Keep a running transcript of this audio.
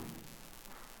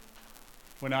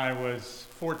When I was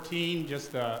 14,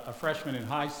 just a freshman in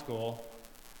high school,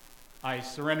 I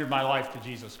surrendered my life to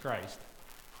Jesus Christ.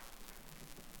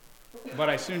 But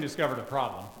I soon discovered a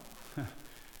problem.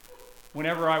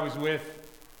 Whenever I was with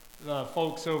the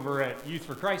folks over at Youth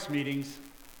for Christ meetings,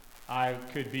 I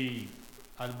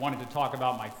wanted to talk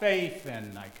about my faith,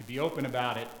 and I could be open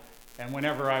about it. And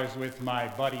whenever I was with my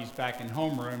buddies back in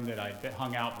homeroom that I'd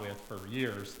hung out with for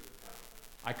years,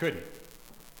 I couldn't.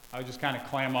 I would just kind of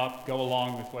clam up, go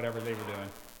along with whatever they were doing.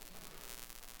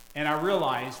 And I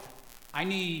realized I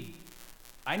need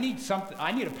something.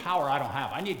 I need a power I don't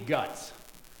have. I need guts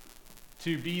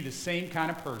to be the same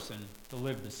kind of person, to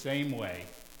live the same way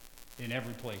in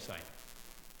every place I am.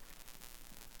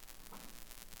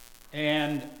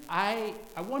 And I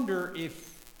wonder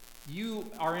if you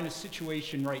are in a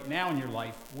situation right now in your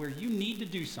life where you need to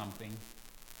do something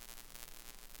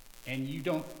and you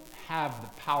don't have the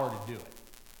power to do it.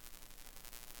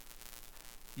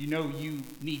 You know you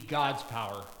need God's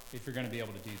power if you're going to be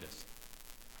able to do this.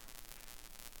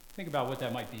 Think about what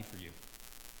that might be for you.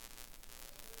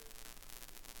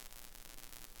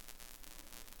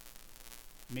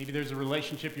 Maybe there's a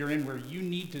relationship you're in where you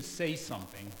need to say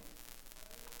something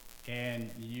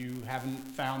and you haven't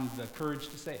found the courage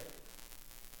to say it.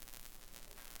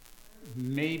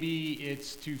 Maybe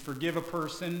it's to forgive a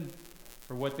person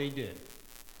for what they did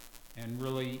and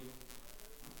really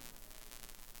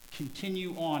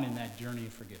continue on in that journey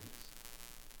of forgiveness.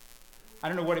 I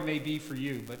don't know what it may be for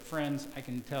you, but friends, I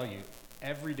can tell you,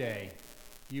 every day,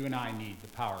 you and I need the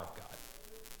power of God.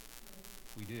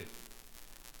 We do.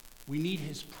 We need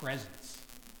His presence.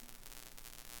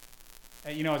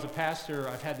 As a pastor,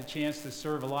 I've had the chance to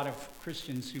serve a lot of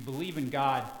Christians who believe in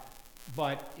God,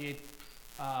 but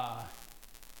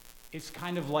it's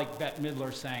kind of like Bette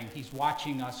Midler saying, He's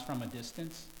watching us from a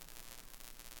distance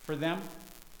for them,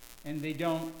 and they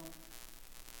don't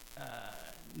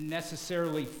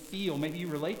necessarily feel, maybe you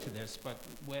relate to this, but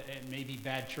it may be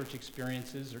bad church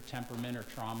experiences or temperament or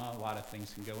trauma, a lot of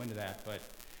things can go into that, but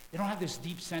they don't have this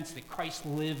deep sense that Christ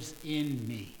lives in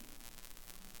me.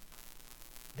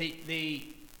 They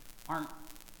aren't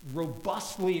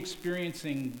robustly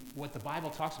experiencing what the Bible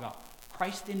talks about.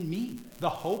 Christ in me, the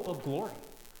hope of glory.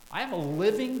 I have a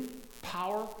living,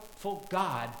 powerful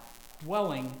God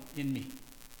dwelling in me.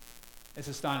 It's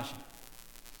astonishing.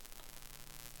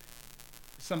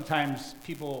 Sometimes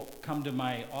people come to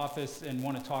my office and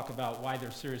want to talk about why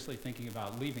they're seriously thinking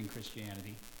about leaving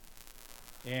Christianity.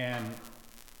 And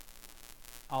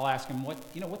I'll ask them,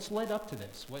 what's led up to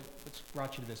this? What's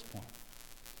brought you to this point?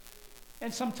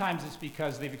 And sometimes it's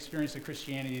because they've experienced a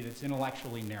Christianity that's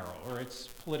intellectually narrow, or it's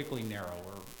politically narrow,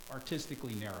 or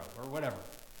artistically narrow, or whatever.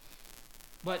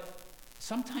 But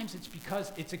sometimes it's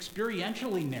because it's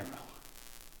experientially narrow.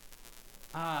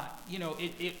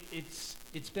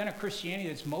 It's been a Christianity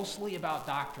that's mostly about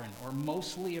doctrine or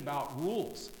mostly about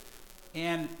rules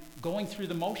and going through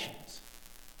the motions.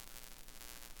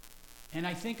 And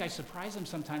I think I surprise them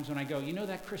sometimes when I go,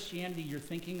 that Christianity you're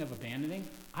thinking of abandoning?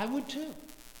 I would too.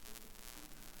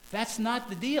 That's not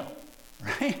the deal,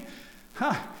 right?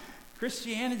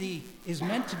 Christianity is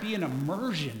meant to be an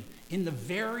immersion in the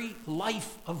very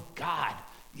life of God.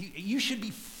 You should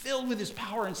be filled with His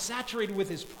power and saturated with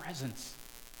His presence.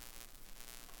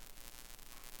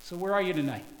 So where are you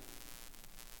tonight?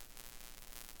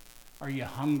 Are you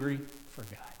hungry for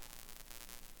God?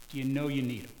 Do you know you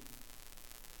need Him?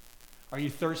 Are you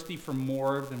thirsty for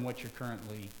more than what you're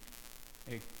currently,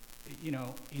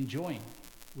 enjoying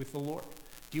with the Lord?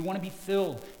 Do you want to be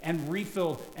filled and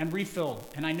refilled and refilled?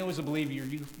 And I know as a believer,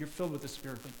 you're filled with the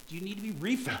Spirit, but do you need to be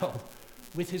refilled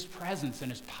with His presence and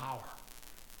His power?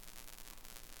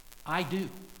 I do.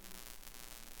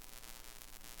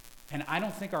 And I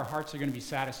don't think our hearts are going to be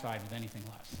satisfied with anything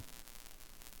less.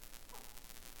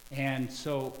 And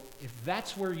so if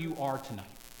that's where you are tonight,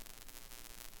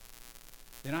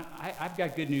 then I've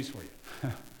got good news for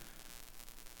you.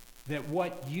 That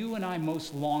what you and I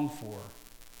most long for,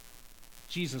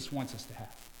 Jesus wants us to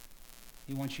have.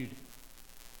 He wants you to.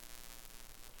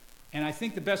 And I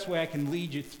think the best way I can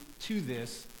lead you to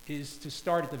this is to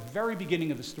start at the very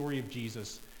beginning of the story of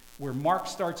Jesus, where Mark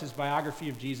starts his biography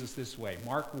of Jesus this way.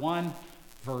 Mark 1,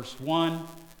 verse 1.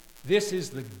 This is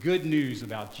the good news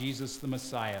about Jesus the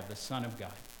Messiah, the Son of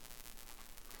God.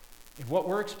 If what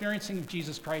we're experiencing of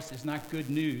Jesus Christ is not good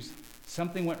news,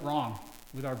 something went wrong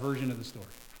with our version of the story.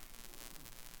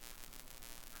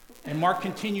 And Mark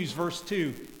continues, verse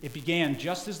 2. It began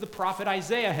just as the prophet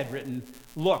Isaiah had written,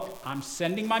 "Look, I'm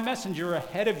sending my messenger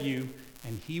ahead of you,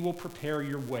 and he will prepare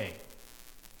your way."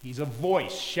 He's a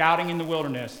voice shouting in the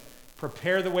wilderness,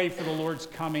 "Prepare the way for the Lord's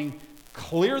coming,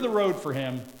 clear the road for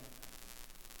him."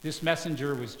 This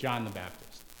messenger was John the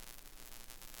Baptist.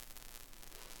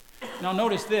 Now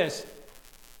notice this.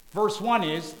 Verse 1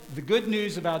 is the good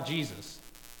news about Jesus.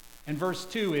 And verse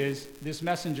 2 is this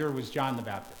messenger was John the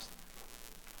Baptist.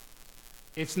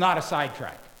 It's not a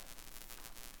sidetrack.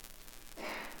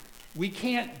 We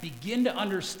can't begin to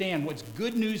understand what's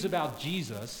good news about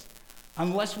Jesus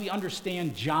unless we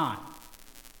understand John,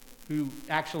 who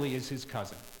actually is his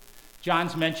cousin.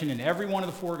 John's mentioned in every one of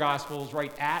the four Gospels,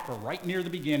 right at or right near the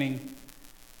beginning.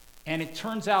 And it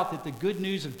turns out that the good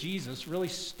news of Jesus really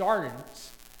started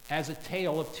as a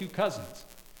tale of two cousins.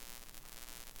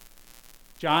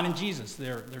 John and Jesus,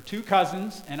 they're two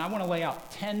cousins, and I want to lay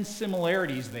out 10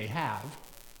 similarities they have,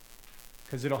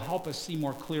 because it'll help us see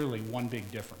more clearly one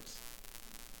big difference.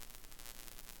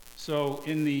 So,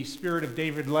 in the spirit of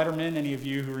David Letterman, any of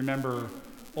you who remember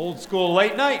Old School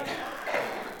Late Night,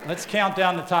 let's count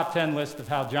down the top 10 list of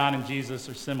how John and Jesus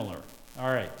are similar.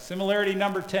 All right, similarity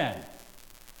number 10.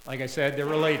 Like I said, they're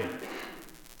related.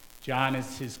 John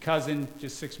is his cousin,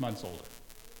 just 6 months older.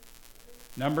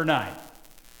 Number 9.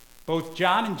 Both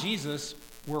John and Jesus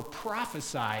were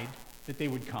prophesied that they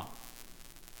would come.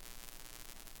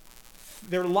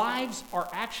 Their lives are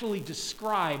actually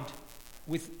described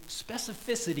with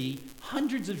specificity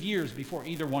hundreds of years before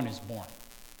either one is born.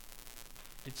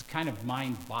 It's kind of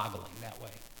mind-boggling that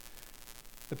way.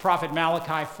 The prophet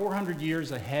Malachi, 400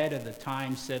 years ahead of the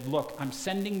time, said, "Look, I'm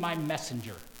sending my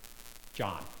messenger,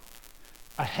 John,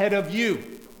 ahead of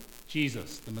you,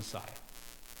 Jesus, the Messiah,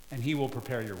 and he will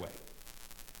prepare your way."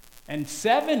 And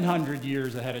 700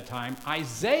 years ahead of time,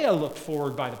 Isaiah looked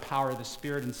forward by the power of the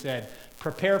Spirit and said,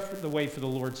 "Prepare the way for the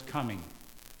Lord's coming,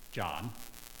 John.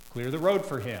 Clear the road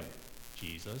for him,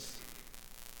 Jesus."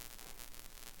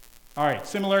 All right,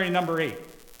 similarity number 8.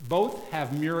 Both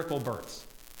have miracle births.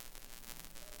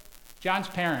 John's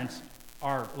parents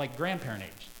are like grandparent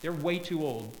age. They're way too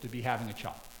old to be having a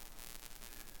child.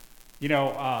 You know,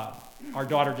 our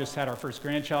daughter just had our first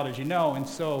grandchild, as you know, and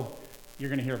so you're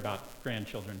going to hear about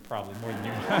grandchildren probably more than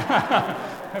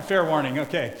you. Fair warning,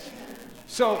 okay.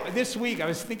 So this week I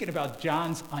was thinking about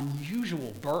John's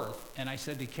unusual birth, and I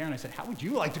said to Karen, I said, "How would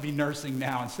you like to be nursing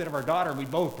now instead of our daughter?" We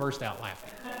both burst out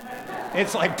laughing.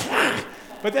 It's like,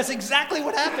 but that's exactly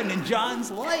what happened in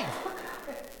John's life.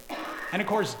 And of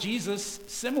course, Jesus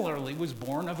similarly was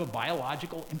born of a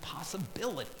biological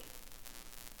impossibility.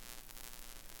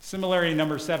 Similarity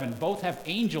number 7, both have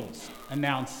angels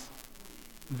announce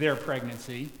their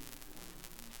pregnancy.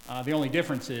 The only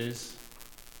difference is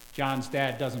John's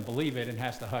dad doesn't believe it and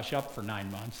has to hush up for 9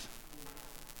 months.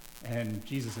 And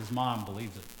Jesus' mom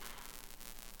believes it.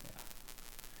 Yeah.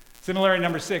 Similarity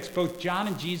number 6, both John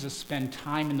and Jesus spend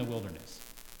time in the wilderness.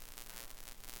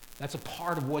 That's a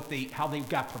part of how they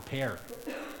got prepared.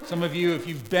 Some of you, if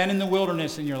you've been in the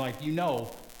wilderness and you're like, you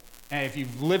know, and if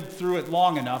you've lived through it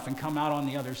long enough and come out on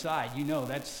the other side, you know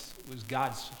that was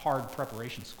God's hard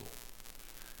preparation school.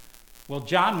 Well,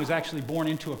 John was actually born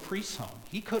into a priest's home.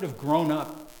 He could have grown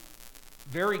up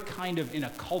very kind of in a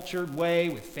cultured way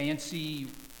with fancy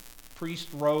priest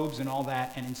robes and all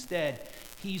that, and instead,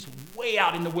 he's way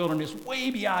out in the wilderness,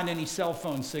 way beyond any cell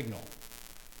phone signal.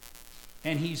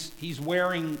 And he's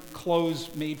wearing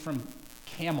clothes made from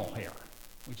camel hair,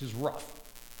 which is rough.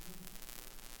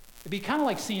 It'd be kind of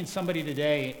like seeing somebody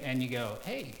today and you go,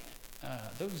 "Hey,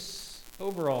 those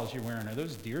overalls you're wearing, are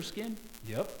those deerskin?"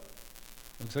 "Yep."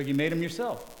 "Looks like you made them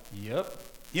yourself." "Yep."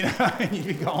 You know, and you'd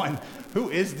be going, "Who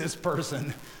is this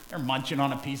person?" They're munching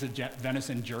on a piece of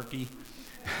venison jerky.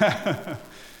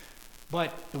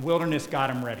 But the wilderness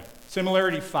got him ready.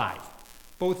 Similarity 5.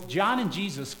 Both John and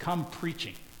Jesus come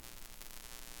preaching.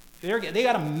 They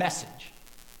got a message.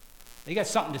 They got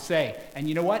something to say. And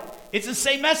you know what? It's the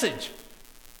same message.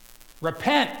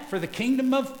 Repent, for the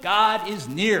kingdom of God is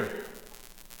near.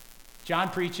 John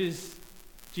preaches,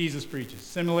 Jesus preaches.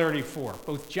 Similarity 4.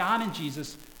 Both John and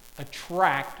Jesus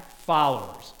attract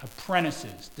followers,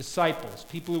 apprentices, disciples,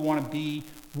 people who want to be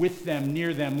with them,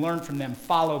 near them, learn from them,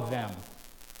 follow them.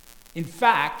 In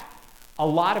fact, a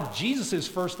lot of Jesus'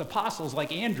 first apostles,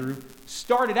 like Andrew,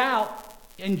 started out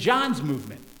in John's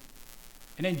movement.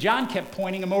 And then John kept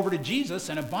pointing them over to Jesus,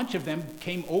 and a bunch of them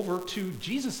came over to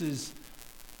Jesus'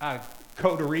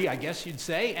 coterie, I guess you'd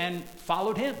say, and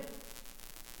followed him.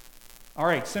 All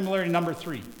right, similarity number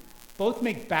 3. Both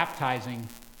make baptizing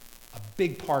a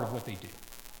big part of what they do.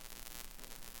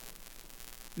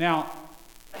 Now,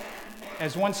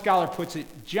 as one scholar puts it,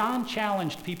 John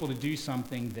challenged people to do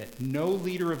something that no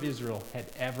leader of Israel had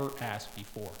ever asked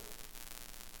before.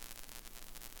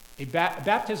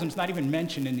 Baptism is not even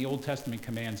mentioned in the Old Testament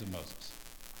commands of Moses.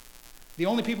 The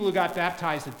only people who got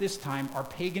baptized at this time are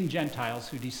pagan Gentiles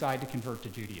who decide to convert to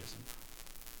Judaism.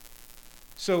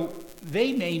 So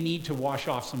they may need to wash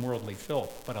off some worldly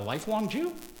filth, but a lifelong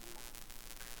Jew?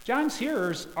 John's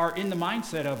hearers are in the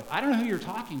mindset of, I don't know who you're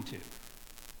talking to.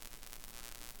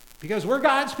 Because we're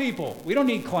God's people. We don't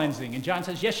need cleansing. And John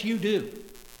says, yes, you do.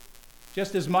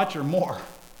 Just as much or more.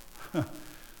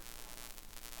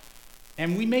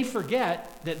 And we may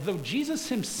forget that though Jesus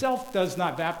himself does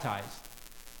not baptize,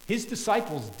 his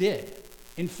disciples did.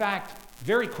 In fact,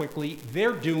 very quickly,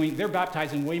 they're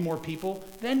baptizing way more people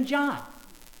than John.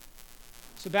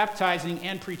 So baptizing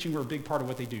and preaching were a big part of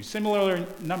what they do. Similarly,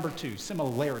 number 2,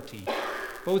 similarity.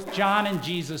 Both John and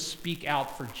Jesus speak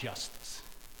out for justice.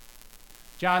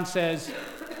 John says,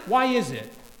 why is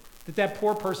it that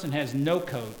poor person has no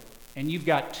coat and you've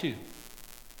got 2?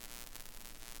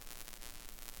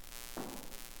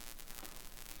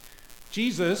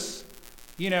 Jesus,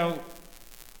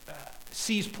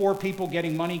 sees poor people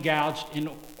getting money gouged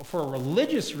for a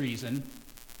religious reason,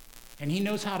 and he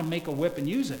knows how to make a whip and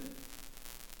use it.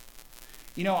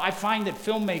 I find that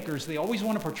filmmakers, they always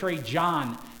want to portray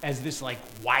John as this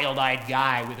wild-eyed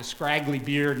guy with a scraggly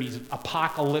beard, and he's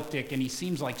apocalyptic, and he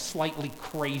seems like slightly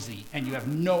crazy, and you have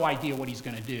no idea what he's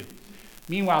going to do.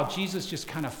 Meanwhile, Jesus just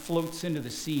kind of floats into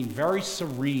the scene, very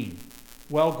serene,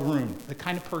 well-groomed, the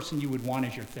kind of person you would want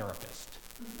as your therapist,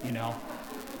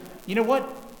 You know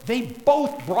what? They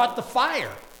both brought the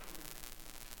fire.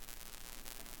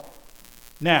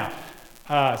 Now,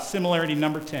 similarity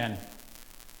number 10.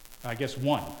 I guess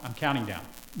 1. I'm counting down.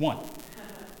 1.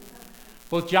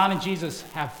 Both John and Jesus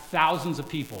have thousands of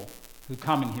people who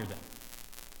come and hear them.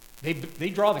 They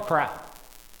draw the crowd.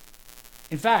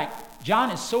 In fact,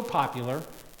 John is so popular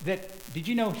that, did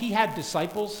you know he had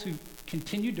disciples who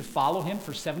continued to follow him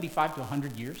for 75 to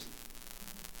 100 years?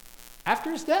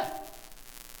 After his death.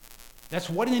 That's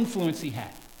what an influence he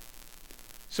had.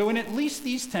 So in at least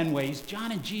these 10 ways,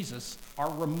 John and Jesus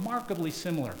are remarkably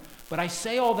similar. But I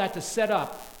say all that to set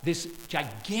up this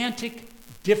gigantic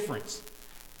difference.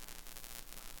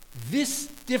 This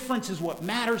difference is what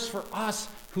matters for us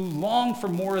who long for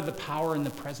more of the power and the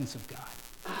presence of God.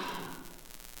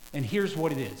 And here's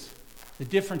what it is. The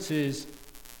difference is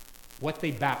what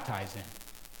they baptize in.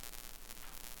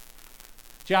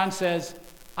 John says,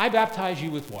 I baptize you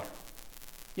with water.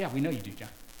 Yeah, we know you do, John.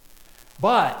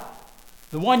 But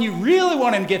the one you really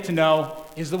want to get to know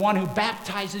is the one who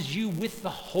baptizes you with the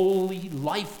holy,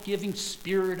 life-giving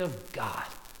Spirit of God.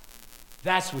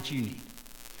 That's what you need.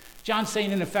 John's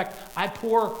saying, in effect, I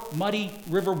pour muddy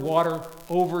river water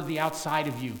over the outside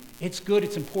of you. It's good,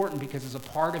 it's important because it's a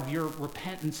part of your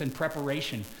repentance and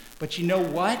preparation. But you know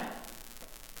what?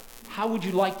 How would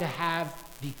you like to have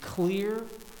the clear,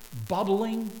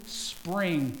 bubbling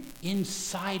spring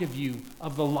inside of you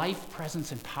of the life,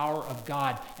 presence, and power of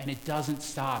God, and it doesn't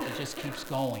stop. It just keeps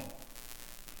going.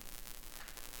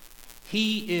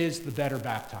 He is the better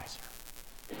baptizer.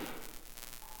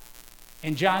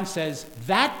 And John says,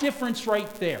 that difference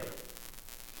right there,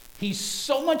 he's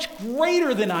so much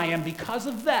greater than I am because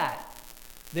of that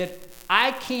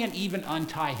I can't even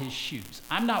untie his shoes.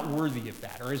 I'm not worthy of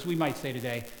that. Or as we might say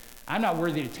today, I'm not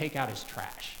worthy to take out his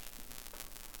trash.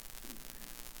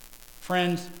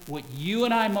 Friends, what you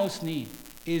and I most need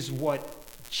is what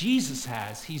Jesus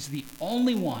has. He's the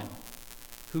only one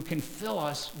who can fill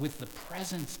us with the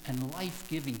presence and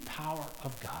life-giving power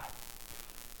of God.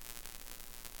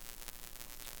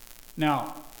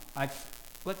 Now,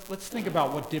 let's think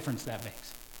about what difference that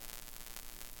makes.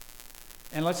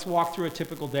 And let's walk through a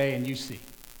typical day and you see.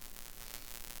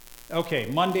 Okay,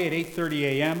 Monday at 8:30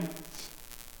 a.m.,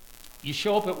 you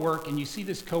show up at work and you see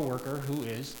this coworker who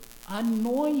is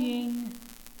annoying.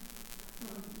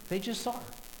 They just are.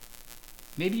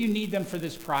 Maybe you need them for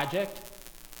this project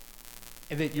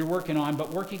that you're working on,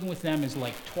 but working with them is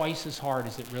like twice as hard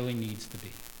as it really needs to be.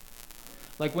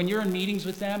 Like when you're in meetings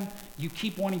with them, you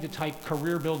keep wanting to type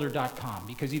careerbuilder.com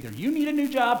because either you need a new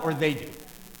job or they do,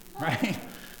 right?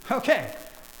 Okay,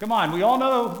 come on, we all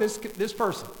know this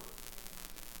person.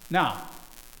 Now,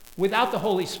 without the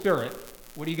Holy Spirit,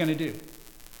 what are you going to do?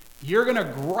 You're going to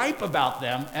gripe about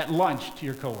them at lunch to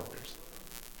your coworkers.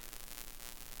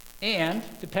 And,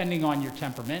 depending on your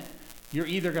temperament, you're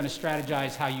either going to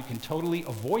strategize how you can totally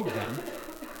avoid them,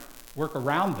 work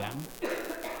around them,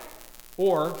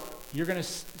 or you're going to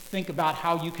think about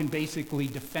how you can basically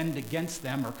defend against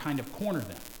them or kind of corner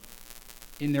them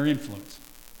in their influence.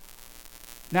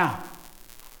 Now,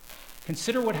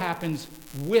 consider what happens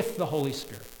with the Holy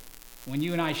Spirit when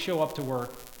you and I show up to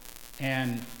work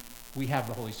and we have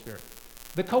the Holy Spirit.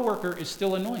 The coworker is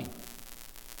still annoying,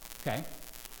 okay?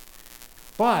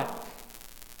 But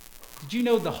did you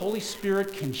know the Holy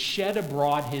Spirit can shed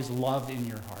abroad his love in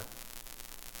your heart?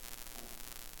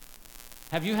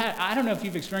 Have you had, I don't know if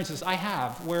you've experienced this, I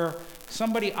have, where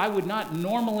somebody I would not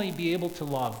normally be able to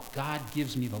love, God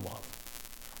gives me the love.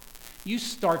 You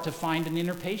start to find an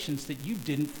inner patience that you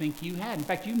didn't think you had. In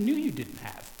fact, you knew you didn't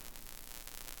have.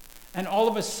 And all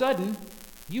of a sudden,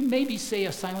 you maybe say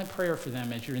a silent prayer for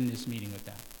them as you're in this meeting with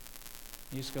them.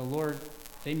 You just go, Lord,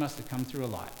 they must have come through a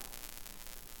lot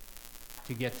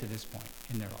to get to this point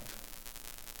in their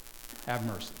life. Have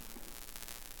mercy.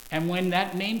 And when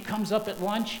that name comes up at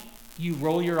lunch, you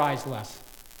roll your eyes less.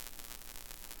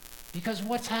 Because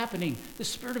what's happening? The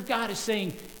Spirit of God is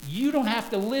saying, you don't have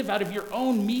to live out of your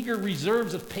own meager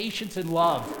reserves of patience and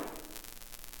love.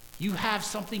 You have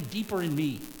something deeper in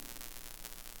me.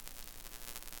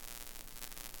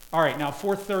 All right, now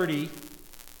 4:30,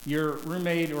 your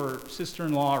roommate or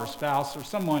sister-in-law or spouse or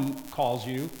someone calls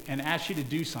you and asks you to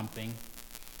do something.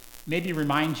 Maybe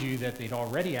reminds you that they'd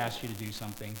already asked you to do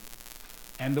something.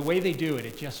 And the way they do it,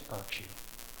 it just irks you.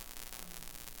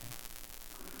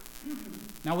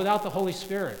 Now, without the Holy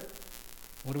Spirit,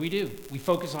 what do? We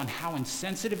focus on how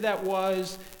insensitive that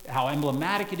was, how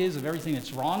emblematic it is of everything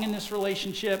that's wrong in this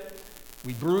relationship.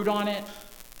 We brood on it,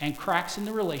 and cracks in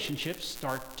the relationship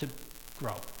start to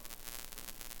grow.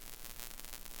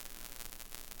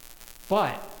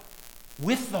 But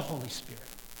with the Holy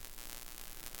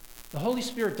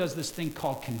Spirit does this thing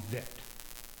called convict,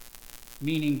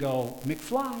 meaning go,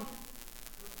 McFly,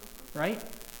 right?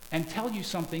 And tell you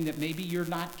something that maybe you're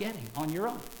not getting on your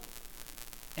own.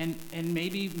 And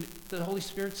maybe the Holy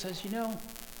Spirit says,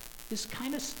 this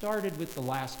kind of started with the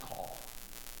last call.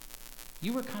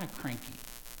 You were kind of cranky.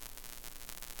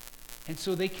 And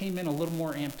so they came in a little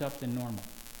more amped up than normal.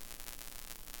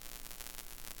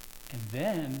 And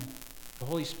then the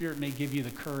Holy Spirit may give you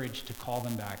the courage to call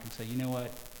them back and say, you know what?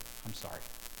 I'm sorry.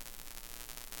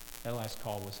 That last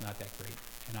call was not that great,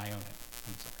 and I own it.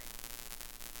 I'm sorry.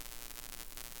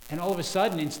 And all of a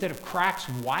sudden, instead of cracks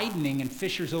widening and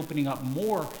fissures opening up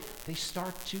more, they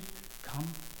start to come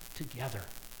together.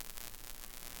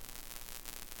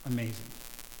 Amazing.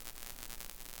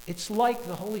 It's like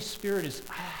the Holy Spirit is,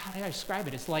 how do I describe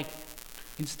it? It's like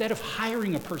instead of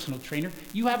hiring a personal trainer,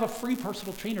 you have a free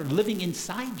personal trainer living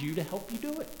inside you to help you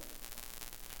do it.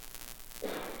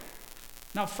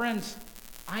 Now, friends,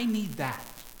 I need that.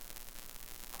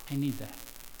 I need that.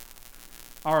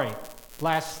 All right,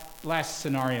 last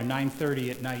scenario,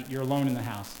 9:30 at night, you're alone in the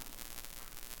house.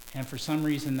 And for some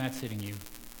reason, that's hitting you.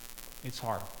 It's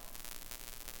hard.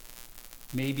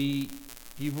 Maybe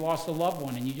you've lost a loved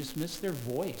one and you just miss their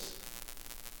voice.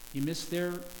 You miss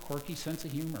their quirky sense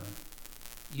of humor.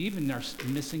 You even are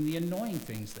missing the annoying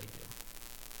things they do.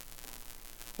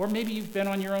 Or maybe you've been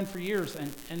on your own for years,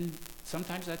 and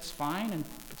sometimes that's fine,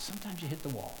 but sometimes you hit the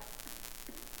wall.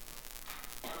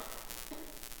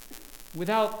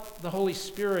 Without the Holy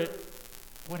Spirit,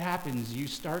 what happens? You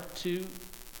start to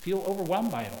feel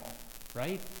overwhelmed by it all,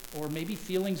 right? Or maybe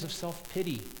feelings of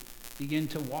self-pity begin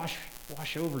to wash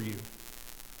over you.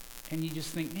 And you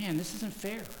just think, man, this isn't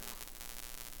fair.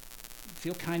 You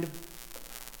feel kind of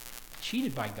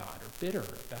cheated by God or bitter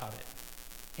about it.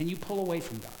 And you pull away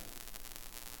from God.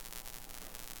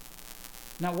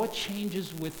 Now, what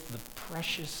changes with the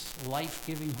precious,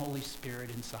 life-giving Holy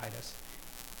Spirit inside us?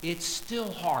 It's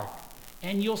still hard.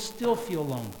 And you'll still feel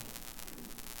lonely.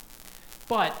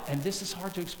 But, and this is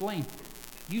hard to explain,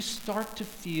 you start to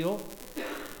feel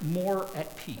more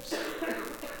at peace.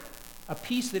 A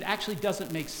peace that actually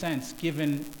doesn't make sense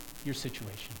given your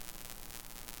situation.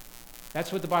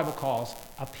 That's what the Bible calls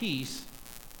a peace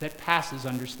that passes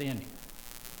understanding.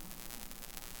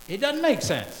 It doesn't make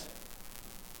sense.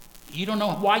 You don't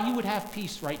know why you would have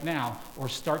peace right now or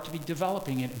start to be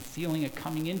developing it and feeling it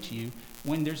coming into you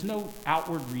when there's no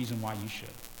outward reason why you should.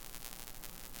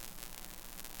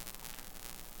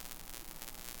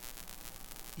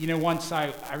 Once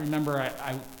I remember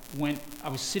I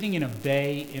was sitting in a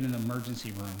bay in an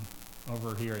emergency room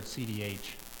over here at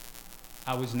CDH.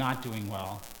 I was not doing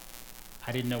well.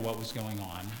 I didn't know what was going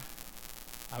on.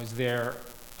 I was there,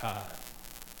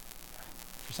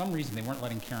 for some reason they weren't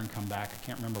letting Karen come back. I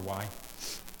can't remember why.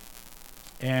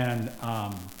 And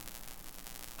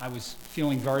I was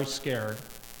feeling very scared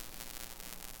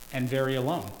and very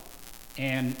alone.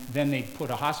 And then they put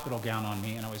a hospital gown on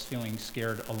me, and I was feeling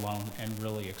scared, alone, and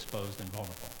really exposed and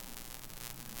vulnerable.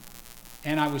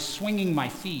 And I was swinging my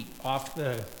feet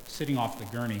sitting off the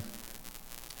gurney,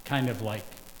 kind of like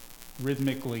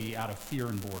rhythmically out of fear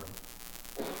and boredom.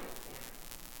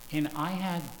 And I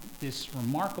had this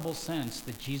remarkable sense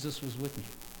that Jesus was with me.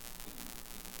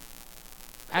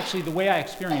 Actually, the way I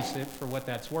experienced it, for what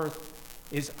that's worth,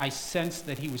 is I sensed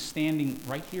that he was standing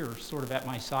right here, sort of at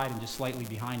my side and just slightly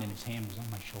behind, and his hand was on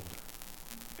my shoulder.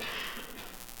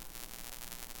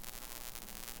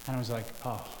 And I was like,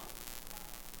 oh,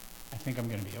 I think I'm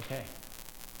going to be okay.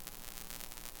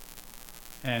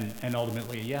 And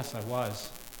ultimately, yes, I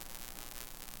was.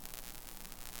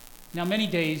 Now, many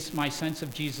days, my sense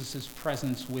of Jesus'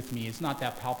 presence with me is not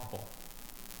that palpable.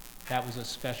 That was a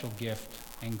special gift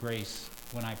and grace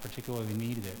when I particularly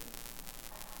needed it.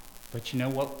 But you know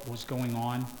what was going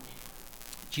on?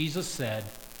 Jesus said,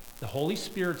 the Holy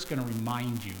Spirit's going to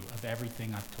remind you of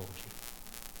everything I've told you.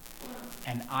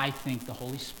 And I think the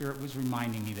Holy Spirit was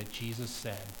reminding me that Jesus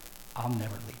said, I'll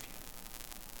never leave you.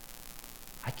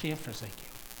 I can't forsake you.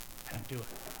 I don't do it.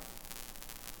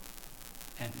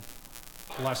 And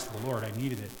bless the Lord, I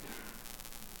needed it.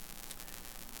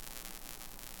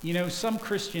 You know, some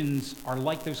Christians are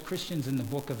like those Christians in the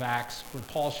book of Acts where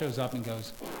Paul shows up and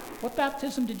goes, what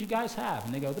baptism did you guys have?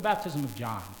 And they go, the baptism of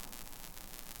John.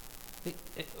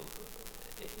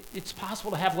 It's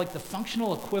possible to have like the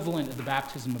functional equivalent of the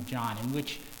baptism of John, in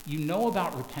which you know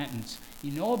about repentance,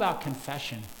 you know about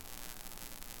confession.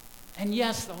 And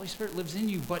yes, the Holy Spirit lives in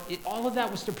you, but all of that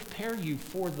was to prepare you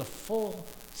for the full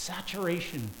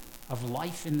saturation of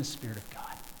life in the Spirit of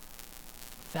God.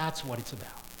 That's what it's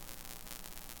about.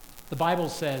 The Bible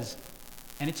says,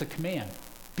 and it's a command,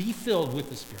 be filled with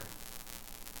the Spirit.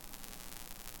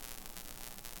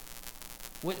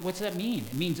 What's that mean?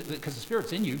 It means, because the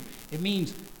Spirit's in you, it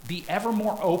means be ever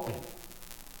more open.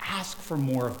 Ask for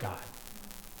more of God.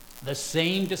 The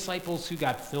same disciples who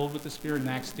got filled with the Spirit in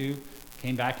Acts 2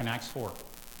 came back in Acts 4.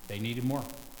 They needed more.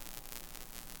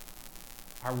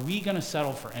 Are we going to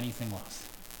settle for anything less?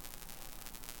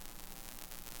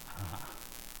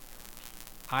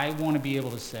 I want to be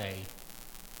able to say,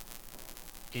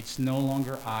 it's no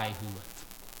longer I who live,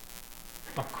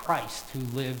 but Christ who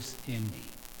lives in me.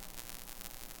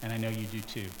 And I know you do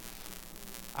too.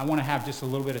 I want to have just a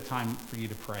little bit of time for you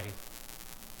to pray.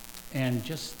 And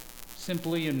just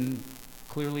simply and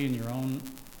clearly in your own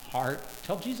heart,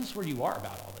 tell Jesus where you are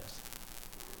about all this.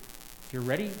 If you're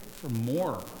ready for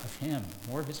more of him,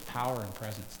 more of his power and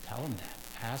presence, tell him that.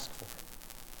 Ask for it.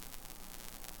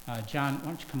 John, why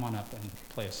don't you come on up and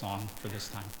play a song for this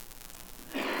time?